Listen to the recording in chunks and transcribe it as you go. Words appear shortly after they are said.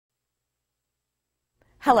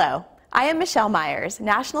Hello, I am Michelle Myers,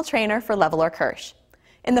 National Trainer for Cellular Kirsch.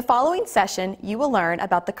 In the following session, you will learn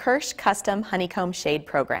about the Kirsch Custom Honeycomb Shade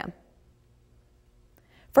Program.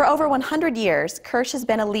 For over 100 years, Kirsch has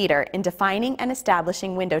been a leader in defining and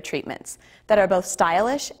establishing window treatments that are both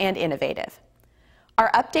stylish and innovative.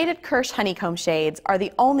 Our updated Kirsch Honeycomb shades are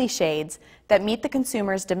the only shades that meet the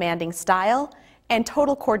consumer's demanding style and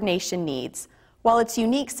total coordination needs, while its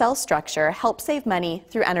unique cell structure helps save money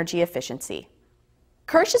through energy efficiency.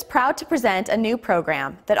 Kirsch is proud to present a new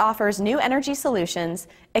program that offers new energy solutions,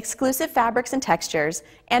 exclusive fabrics and textures,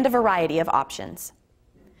 and a variety of options.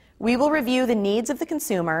 We will review the needs of the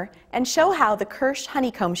consumer and show how the Kirsch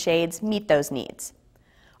Honeycomb shades meet those needs.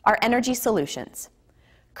 Our energy solutions.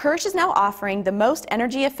 Kirsch is now offering the most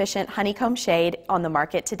energy-efficient honeycomb shade on the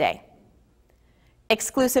market today.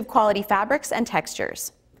 Exclusive quality fabrics and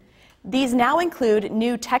textures. These now include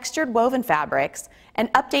new textured woven fabrics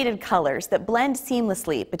and updated colors that blend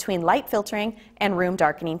seamlessly between light filtering and room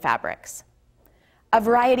darkening fabrics. A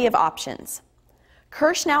variety of options.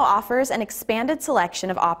 Kirsch now offers an expanded selection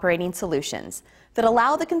of operating solutions that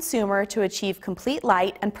allow the consumer to achieve complete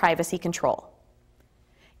light and privacy control.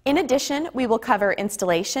 In addition, we will cover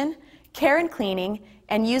installation, care and cleaning,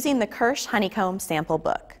 and using the Kirsch Honeycomb sample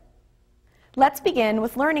book. Let's begin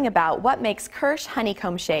with learning about what makes Kirsch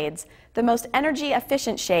Honeycomb shades the most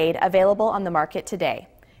energy-efficient shade available on the market today,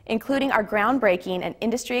 including our groundbreaking and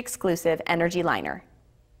industry-exclusive energy liner.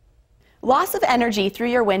 Loss of energy through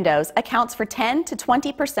your windows accounts for 10 to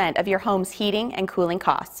 20% of your home's heating and cooling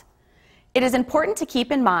costs. It is important to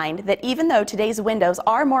keep in mind that even though today's windows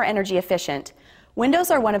are more energy efficient,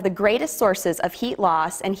 windows are one of the greatest sources of heat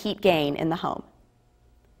loss and heat gain in the home.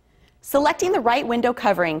 Selecting the right window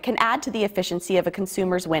covering can add to the efficiency of a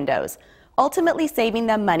consumer's windows, ultimately saving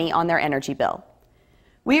them money on their energy bill.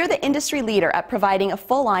 We are the industry leader at providing a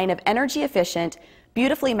full line of energy-efficient,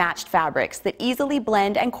 beautifully matched fabrics that easily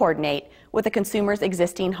blend and coordinate with a consumer's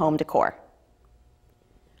existing home decor.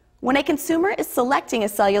 When a consumer is selecting a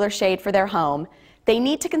cellular shade for their home, they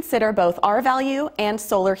need to consider both R-value and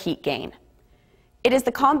solar heat gain. It is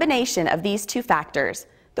the combination of these two factors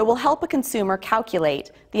that will help a consumer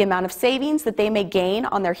calculate the amount of savings that they may gain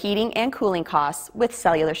on their heating and cooling costs with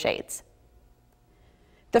cellular shades.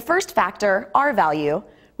 The first factor, R-value,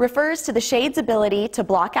 refers to the shade's ability to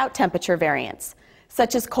block out temperature variance,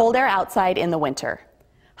 such as cold air outside in the winter.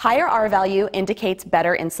 Higher R-value indicates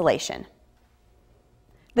better insulation.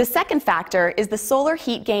 The second factor is the solar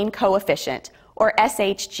heat gain coefficient, or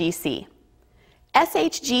SHGC.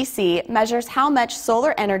 SHGC measures how much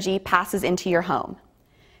solar energy passes into your home.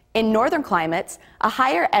 In northern climates, a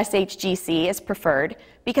higher SHGC is preferred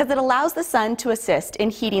because it allows the sun to assist in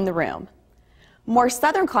heating the room. More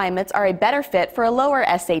southern climates are a better fit for a lower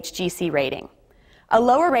SHGC rating. A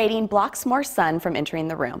lower rating blocks more sun from entering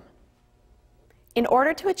the room. In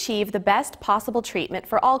order to achieve the best possible treatment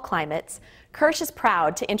for all climates, Kirsch is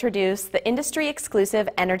proud to introduce the industry-exclusive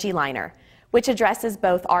Energy Liner, which addresses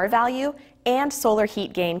both R-value and solar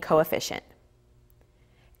heat gain coefficient.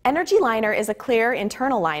 Energy Liner is a clear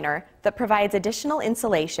internal liner that provides additional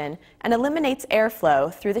insulation and eliminates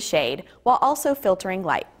airflow through the shade while also filtering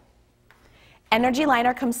light. Energy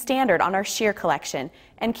Liner comes standard on our sheer collection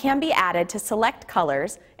and can be added to select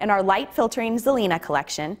colors in our light filtering Zelina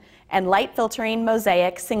collection and light filtering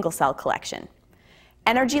Mosaic single cell collection.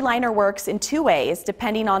 Energy Liner works in two ways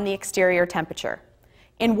depending on the exterior temperature.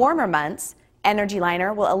 In warmer months, Energy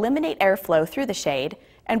Liner will eliminate airflow through the shade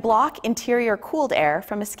and block interior cooled air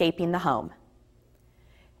from escaping the home.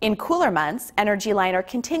 In cooler months, Energy Liner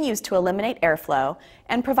continues to eliminate airflow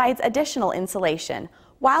and provides additional insulation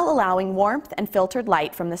while allowing warmth and filtered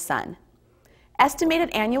light from the sun. Estimated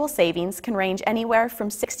annual savings can range anywhere from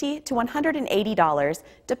 $60 to $180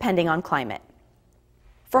 depending on climate.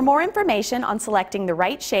 For more information on selecting the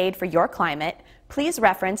right shade for your climate, please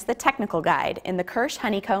reference the technical guide in the Kirsch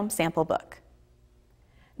Honeycomb sample book.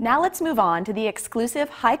 Now let's move on to the exclusive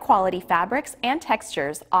high-quality fabrics and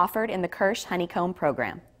textures offered in the Kirsch Honeycomb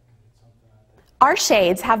program. Our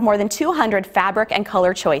shades have more than 200 fabric and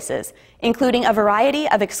color choices, including a variety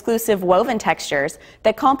of exclusive woven textures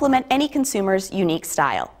that complement any consumer's unique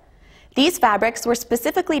style. These fabrics were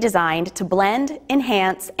specifically designed to blend,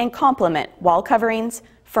 enhance, and complement wall coverings,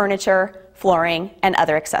 furniture, flooring, and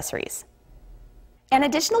other accessories. An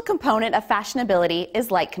additional component of fashionability is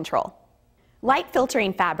light control. Light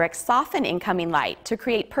filtering fabrics soften incoming light to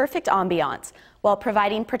create perfect ambiance while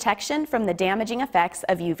providing protection from the damaging effects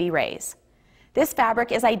of UV rays. This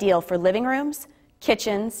fabric is ideal for living rooms,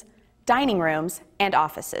 kitchens, dining rooms, and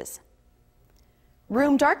offices.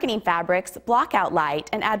 Room darkening fabrics block out light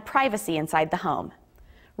and add privacy inside the home.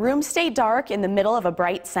 Rooms stay dark in the middle of a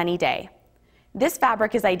bright sunny day. This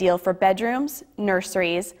fabric is ideal for bedrooms,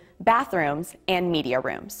 nurseries, bathrooms, and media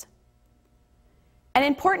rooms. An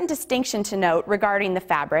important distinction to note regarding the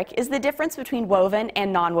fabric is the difference between woven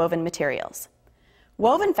and non-woven materials.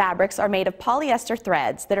 Woven fabrics are made of polyester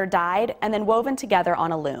threads that are dyed and then woven together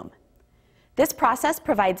on a loom. This process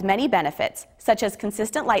provides many benefits, such as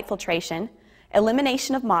consistent light filtration,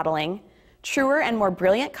 elimination of mottling, truer and more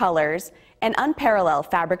brilliant colors, and unparalleled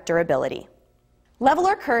fabric durability.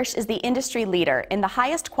 Cellular Kirsch is the industry leader in the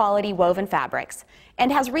highest quality woven fabrics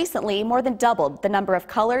and has recently more than doubled the number of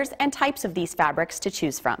colors and types of these fabrics to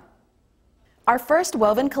choose from. Our first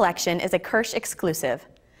woven collection is a Kirsch exclusive.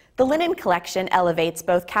 The linen collection elevates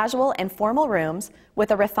both casual and formal rooms with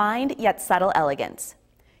a refined yet subtle elegance.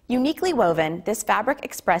 Uniquely woven, this fabric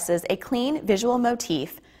expresses a clean visual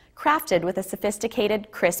motif crafted with a sophisticated,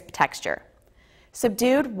 crisp texture.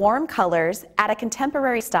 Subdued, warm colors add a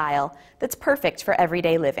contemporary style that's perfect for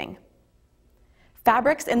everyday living.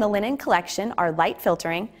 Fabrics in the linen collection are light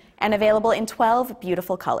filtering and available in 12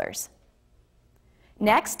 beautiful colors.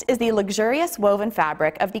 Next is the luxurious woven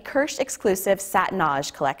fabric of the Kirsch exclusive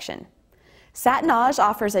Satinage collection. Satinage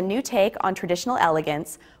offers a new take on traditional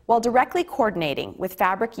elegance while directly coordinating with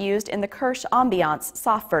fabric used in the Kirsch Ambiance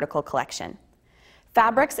soft vertical collection.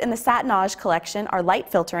 Fabrics in the Satinage collection are light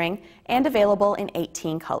filtering and available in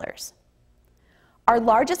 18 colors. Our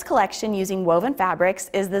largest collection using woven fabrics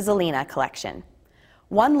is the Zelina collection.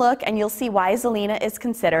 One look and you'll see why Zelina is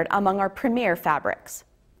considered among our premier fabrics.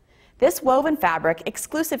 This woven fabric,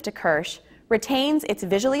 exclusive to Kirsch, retains its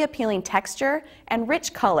visually appealing texture and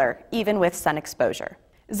rich color even with sun exposure.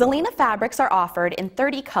 Zelina fabrics are offered in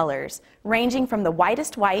 30 colors, ranging from the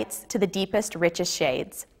whitest whites to the deepest, richest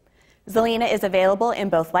shades. Zelina is available in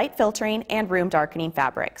both light filtering and room darkening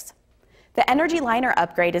fabrics. The Energy Liner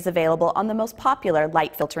upgrade is available on the most popular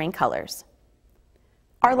light filtering colors.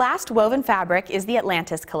 Our last woven fabric is the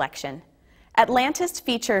Atlantis collection. Atlantis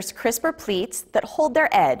features crisper pleats that hold their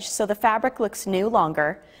edge so the fabric looks new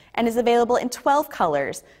longer and is available in 12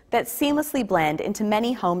 colors that seamlessly blend into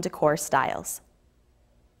many home decor styles.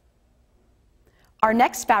 Our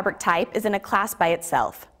next fabric type is in a class by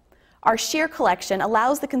itself. Our sheer collection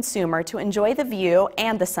allows the consumer to enjoy the view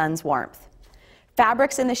and the sun's warmth.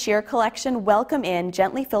 Fabrics in the sheer collection welcome in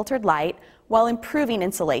gently filtered light while improving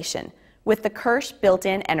insulation with the Kirsch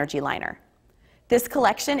built-in Energy Liner. This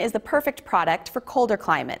collection is the perfect product for colder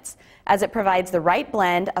climates as it provides the right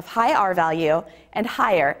blend of high R value and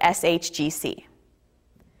higher SHGC.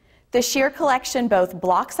 The sheer collection both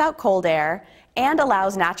blocks out cold air and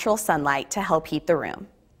allows natural sunlight to help heat the room.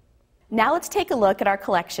 Now let's take a look at our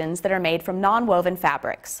collections that are made from non-woven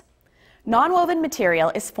fabrics. Non-woven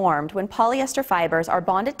material is formed when polyester fibers are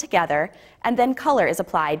bonded together and then color is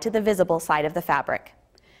applied to the visible side of the fabric.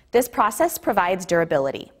 This process provides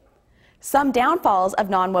durability. Some downfalls of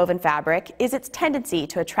non-woven fabric is its tendency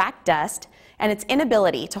to attract dust and its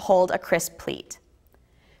inability to hold a crisp pleat.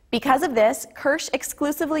 Because of this, Kirsch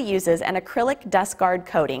exclusively uses an acrylic dust guard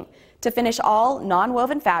coating to finish all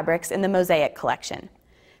non-woven fabrics in the Mosaic collection.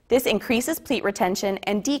 This increases pleat retention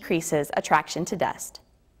and decreases attraction to dust.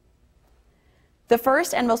 The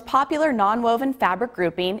first and most popular non-woven fabric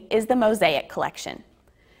grouping is the Mosaic collection.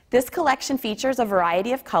 This collection features a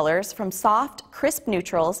variety of colors from soft, crisp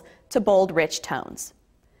neutrals to bold, rich tones.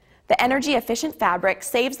 The energy-efficient fabric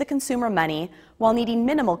saves the consumer money while needing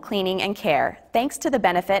minimal cleaning and care thanks to the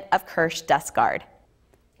benefit of Kirsch Dust Guard.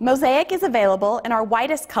 Mosaic is available in our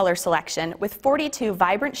widest color selection with 42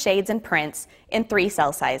 vibrant shades and prints in 3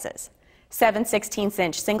 cell sizes: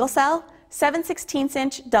 7/16" single cell,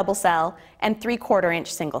 7/16" double cell, and 3/4"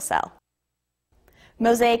 single cell.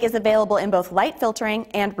 Mosaic is available in both light filtering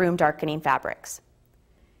and room darkening fabrics.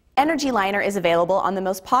 Energy Liner is available on the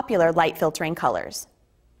most popular light filtering colors.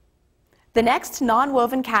 The next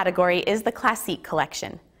non-woven category is the Classique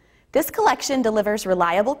collection. This collection delivers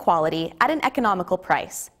reliable quality at an economical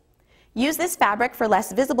price. Use this fabric for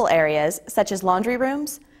less visible areas such as laundry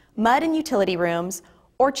rooms, mud and utility rooms,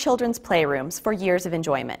 or children's playrooms for years of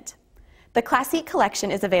enjoyment. The Classique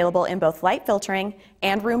collection is available in both light filtering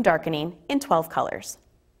and room darkening in 12 colors.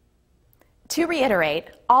 To reiterate,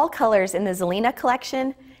 all colors in the Zelina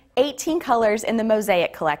collection, 18 colors in the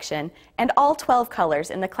Mosaic collection, and all 12 colors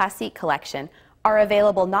in the Classique collection are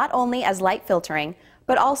available not only as light filtering,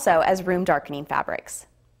 but also as room darkening fabrics.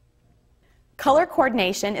 Color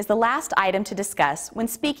coordination is the last item to discuss when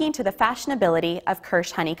speaking to the fashionability of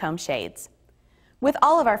Kirsch Honeycomb shades. With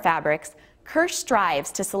all of our fabrics, Kirsch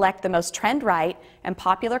strives to select the most trend-right and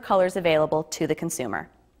popular colors available to the consumer.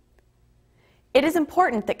 It is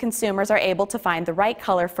important that consumers are able to find the right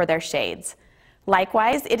color for their shades.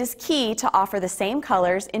 Likewise, it is key to offer the same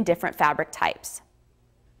colors in different fabric types.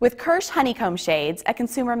 With Kirsch Honeycomb shades, a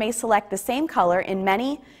consumer may select the same color in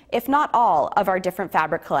many, if not all, of our different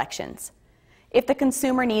fabric collections. If the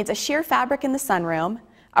consumer needs a sheer fabric in the sunroom,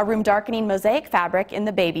 a room darkening mosaic fabric in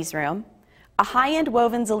the baby's room, a high-end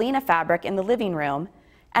woven Zelina fabric in the living room,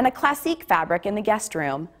 and a classique fabric in the guest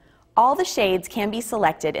room, all the shades can be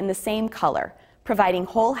selected in the same color, providing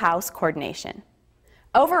whole house coordination.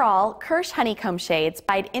 Overall, Kirsch Honeycomb shades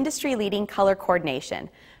provide industry-leading color coordination,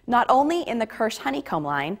 not only in the Kirsch Honeycomb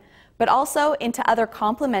line, but also into other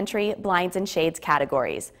complementary blinds and shades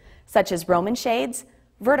categories, such as Roman shades,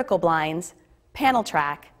 vertical blinds, panel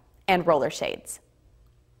track, and roller shades.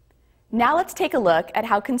 Now let's take a look at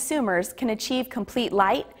how consumers can achieve complete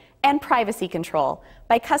light and privacy control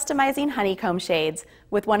by customizing honeycomb shades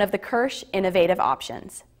with one of the Kirsch innovative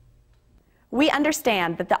options. We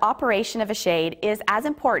understand that the operation of a shade is as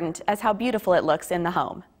important as how beautiful it looks in the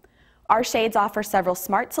home. Our shades offer several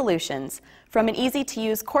smart solutions, from an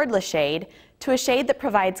easy-to-use cordless shade to a shade that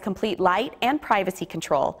provides complete light and privacy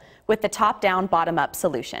control with the top-down, bottom-up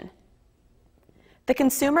solution. The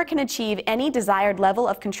consumer can achieve any desired level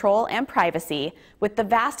of control and privacy with the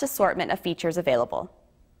vast assortment of features available.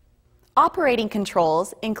 Operating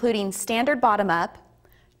controls, including standard bottom-up,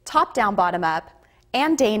 top-down bottom-up,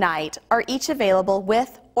 and day-night, are each available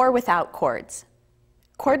with or without cords.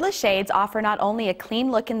 Cordless shades offer not only a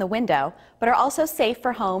clean look in the window, but are also safe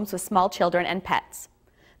for homes with small children and pets.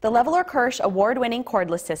 The Cellular Kirsch award-winning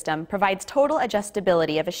cordless system provides total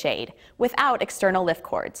adjustability of a shade without external lift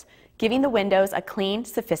cords, giving the windows a clean,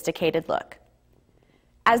 sophisticated look.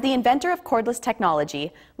 As the inventor of cordless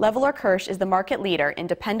technology, Cellular Kirsch is the market leader in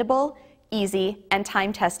dependable, easy, and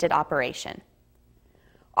time-tested operation.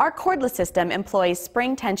 Our cordless system employs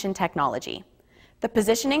spring tension technology. The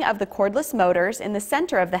positioning of the cordless motors in the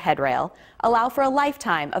center of the headrail allow for a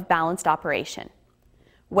lifetime of balanced operation.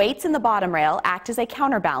 Weights in the bottom rail act as a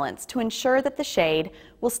counterbalance to ensure that the shade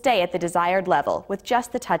will stay at the desired level with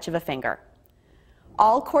just the touch of a finger.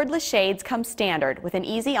 All cordless shades come standard with an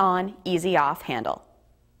easy on, easy off handle.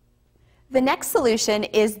 The next solution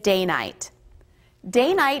is day-night.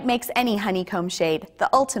 Day-night makes any honeycomb shade the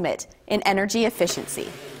ultimate in energy efficiency.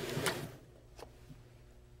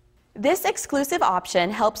 This exclusive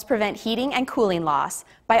option helps prevent heating and cooling loss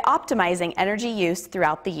by optimizing energy use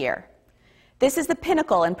throughout the year. This is the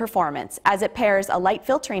pinnacle in performance as it pairs a light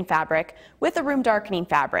filtering fabric with a room darkening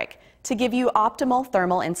fabric to give you optimal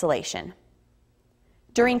thermal insulation.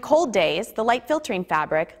 During cold days, the light filtering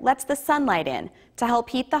fabric lets the sunlight in to help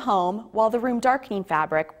heat the home, while the room darkening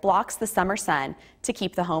fabric blocks the summer sun to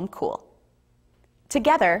keep the home cool.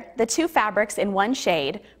 Together, the two fabrics in one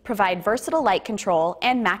shade provide versatile light control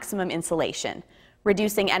and maximum insulation,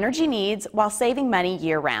 reducing energy needs while saving money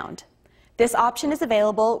year-round. This option is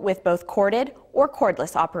available with both corded or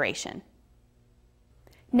cordless operation.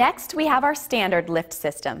 Next, we have our standard lift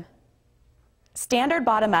system. Standard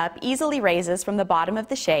bottom-up easily raises from the bottom of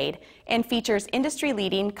the shade and features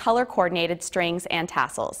industry-leading color-coordinated strings and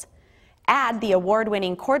tassels. Add the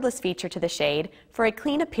award-winning cordless feature to the shade for a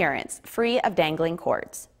clean appearance, free of dangling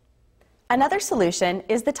cords. Another solution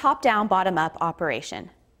is the top-down, bottom-up operation.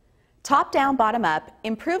 Top-down, bottom-up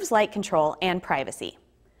improves light control and privacy.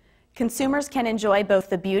 Consumers can enjoy both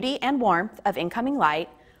the beauty and warmth of incoming light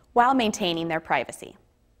while maintaining their privacy.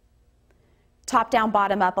 Top-down,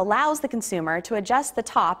 bottom-up allows the consumer to adjust the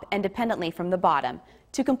top independently from the bottom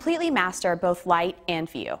to completely master both light and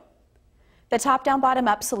view. The top-down,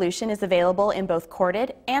 bottom-up solution is available in both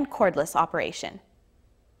corded and cordless operation.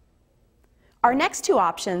 Our next two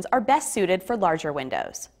options are best suited for larger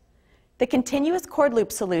windows. The continuous cord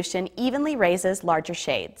loop solution evenly raises larger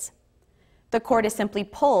shades. The cord is simply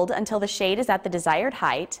pulled until the shade is at the desired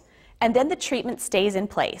height, and then the treatment stays in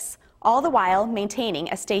place, all the while maintaining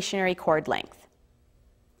a stationary cord length.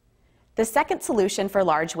 The second solution for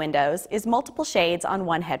large windows is multiple shades on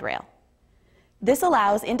one headrail. This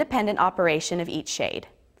allows independent operation of each shade.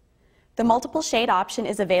 The multiple shade option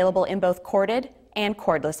is available in both corded and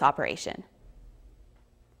cordless operation.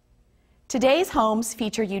 Today's homes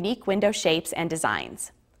feature unique window shapes and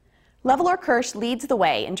designs. Cellular Kirsch leads the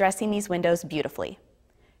way in dressing these windows beautifully.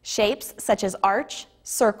 Shapes such as arch,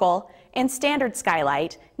 circle, and standard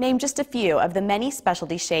skylight name just a few of the many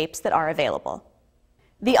specialty shapes that are available.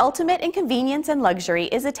 The ultimate in convenience and luxury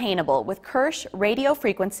is attainable with Kirsch radio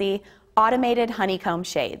frequency automated honeycomb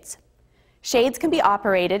shades. Shades can be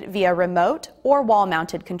operated via remote or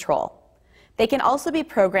wall-mounted control. They can also be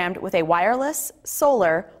programmed with a wireless,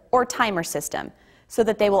 solar, or timer system so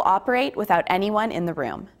that they will operate without anyone in the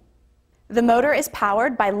room. The motor is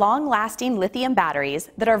powered by long-lasting lithium batteries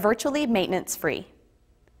that are virtually maintenance-free.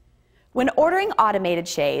 When ordering automated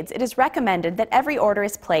shades, it is recommended that every order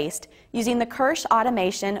is placed using the Kirsch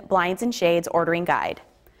Automation Blinds and Shades Ordering Guide.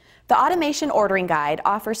 The Automation Ordering Guide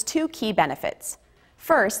offers two key benefits.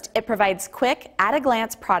 First, it provides quick,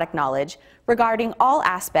 at-a-glance product knowledge regarding all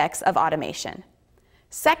aspects of automation.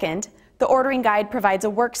 Second, the ordering guide provides a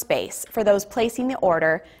workspace for those placing the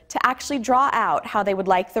order to actually draw out how they would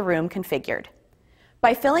like the room configured.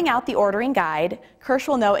 By filling out the ordering guide, Kirsch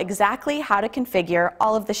will know exactly how to configure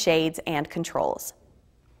all of the shades and controls.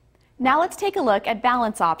 Now let's take a look at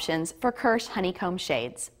balance options for Kirsch Honeycomb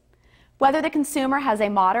shades. Whether the consumer has a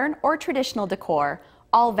modern or traditional decor,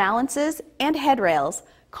 all valances and headrails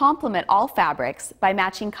complement all fabrics by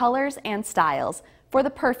matching colors and styles for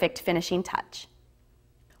the perfect finishing touch.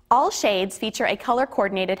 All shades feature a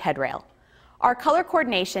color-coordinated headrail. Our color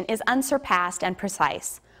coordination is unsurpassed and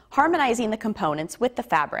precise, harmonizing the components with the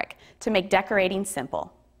fabric to make decorating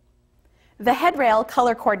simple. The headrail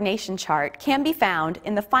color coordination chart can be found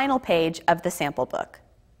in the final page of the sample book.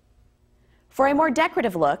 For a more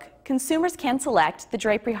decorative look, consumers can select the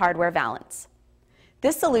drapery hardware valance.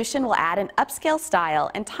 This solution will add an upscale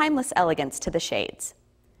style and timeless elegance to the shades.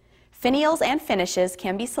 Finials and finishes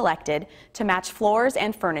can be selected to match floors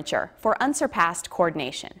and furniture for unsurpassed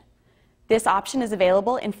coordination. This option is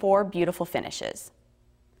available in 4 beautiful finishes.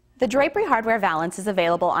 The drapery hardware valance is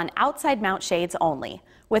available on outside mount shades only,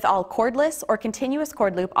 with all cordless or continuous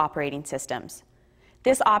cord loop operating systems.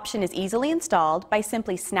 This option is easily installed by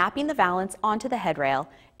simply snapping the valance onto the headrail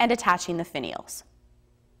and attaching the finials.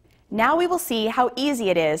 Now we will see how easy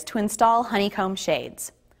it is to install Honeycomb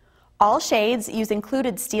shades. All shades use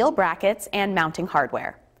included steel brackets and mounting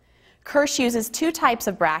hardware. Kirsch uses 2 types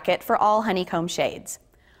of bracket for all Honeycomb shades,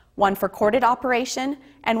 one for corded operation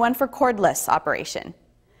and one for cordless operation.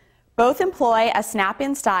 Both employ a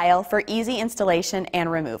snap-in style for easy installation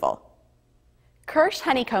and removal. Kirsch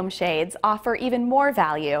Honeycomb shades offer even more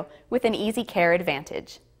value with an easy care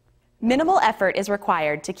advantage. Minimal effort is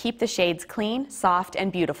required to keep the shades clean, soft,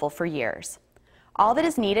 and beautiful for years. All that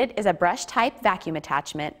is needed is a brush-type vacuum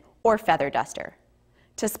attachment or feather duster.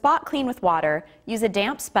 To spot clean with water, use a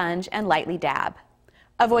damp sponge and lightly dab.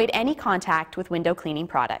 Avoid any contact with window cleaning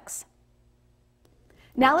products.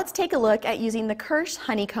 Now let's take a look at using the Kirsch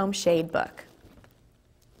Honeycomb Shade Book.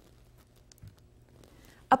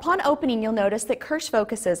 Upon opening, you'll notice that Kirsch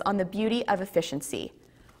focuses on the beauty of efficiency,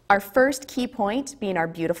 our first key point being our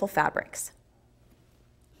beautiful fabrics.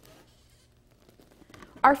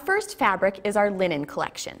 Our first fabric is our linen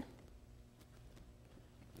collection.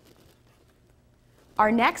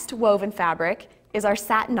 Our next woven fabric is our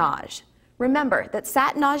satinage. Remember that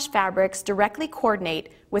satinage fabrics directly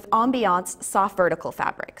coordinate with ambiance soft vertical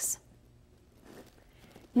fabrics.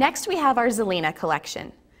 Next we have our Zelina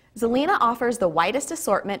collection. Zelina offers the widest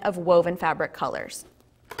assortment of woven fabric colors.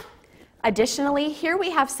 Additionally, here we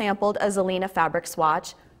have sampled a Zelina fabric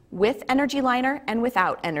swatch with energy liner and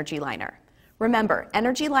without energy liner. Remember,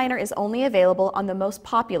 energy liner is only available on the most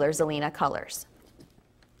popular Zelina colors.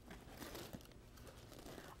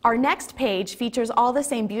 Our next page features all the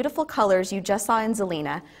same beautiful colors you just saw in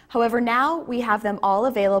Zelina. However, now we have them all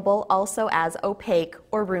available also as opaque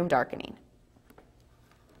or room darkening.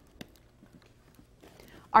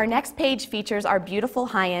 Our next page features our beautiful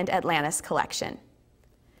high-end Atlantis collection.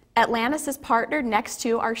 Atlantis is partnered next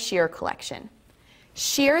to our sheer collection.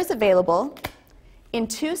 Sheer is available in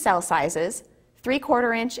 2 cell sizes,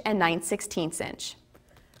 3/4 inch and 9/16 inch.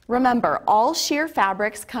 Remember, all sheer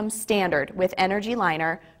fabrics come standard with energy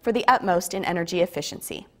liner for the utmost in energy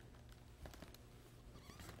efficiency.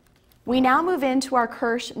 We now move into our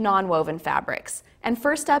Kirsch non-woven fabrics, and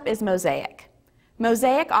first up is Mosaic.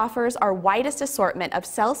 Mosaic offers our widest assortment of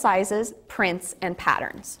cell sizes, prints, and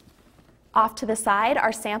patterns. Off to the side,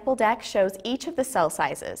 our sample deck shows each of the cell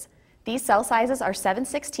sizes. These cell sizes are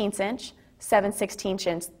 7/16 inch, 7/16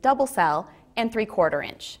 inch double cell, and 3/4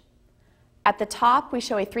 inch. At the top, we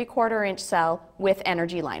show a 3/4 inch cell with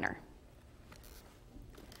energy liner.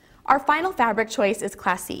 Our final fabric choice is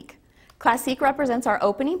Classique. Classique represents our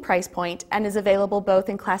opening price point and is available both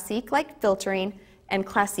in Classique Light Filtering and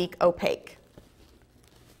Classique Opaque.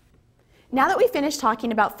 Now that we've finished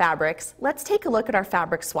talking about fabrics, let's take a look at our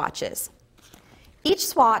fabric swatches. Each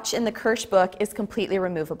swatch in the Kirsch book is completely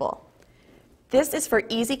removable. This is for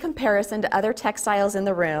easy comparison to other textiles in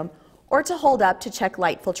the room or to hold up to check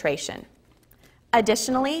light filtration.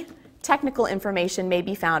 Additionally, technical information may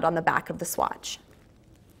be found on the back of the swatch.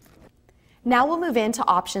 Now we'll move into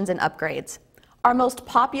options and upgrades. Our most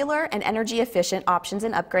popular and energy efficient options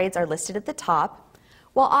and upgrades are listed at the top,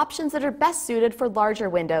 while options that are best suited for larger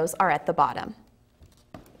windows are at the bottom.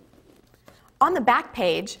 On the back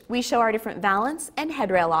page, we show our different valance and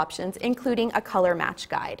headrail options, including a color match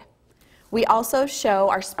guide. We also show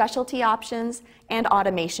our specialty options and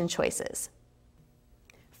automation choices.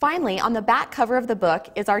 Finally, on the back cover of the book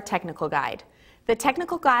is our technical guide. The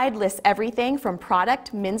technical guide lists everything from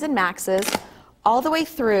product mins and maxes all the way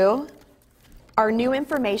through our new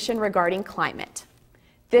information regarding climate.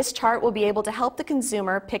 This chart will be able to help the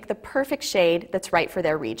consumer pick the perfect shade that's right for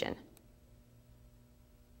their region.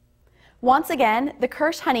 Once again, the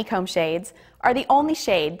Kirsch Honeycomb shades are the only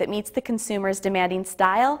shade that meets the consumer's demanding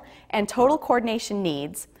style and total coordination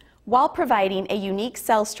needs while providing a unique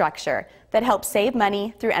cell structure that helps save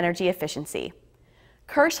money through energy efficiency.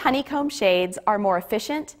 Kirsch Honeycomb shades are more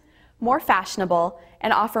efficient, more fashionable,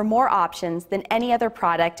 and offer more options than any other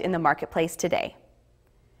product in the marketplace today.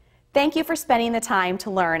 Thank you for spending the time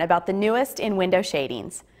to learn about the newest in window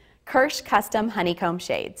shadings, Kirsch Custom Honeycomb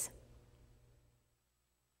Shades.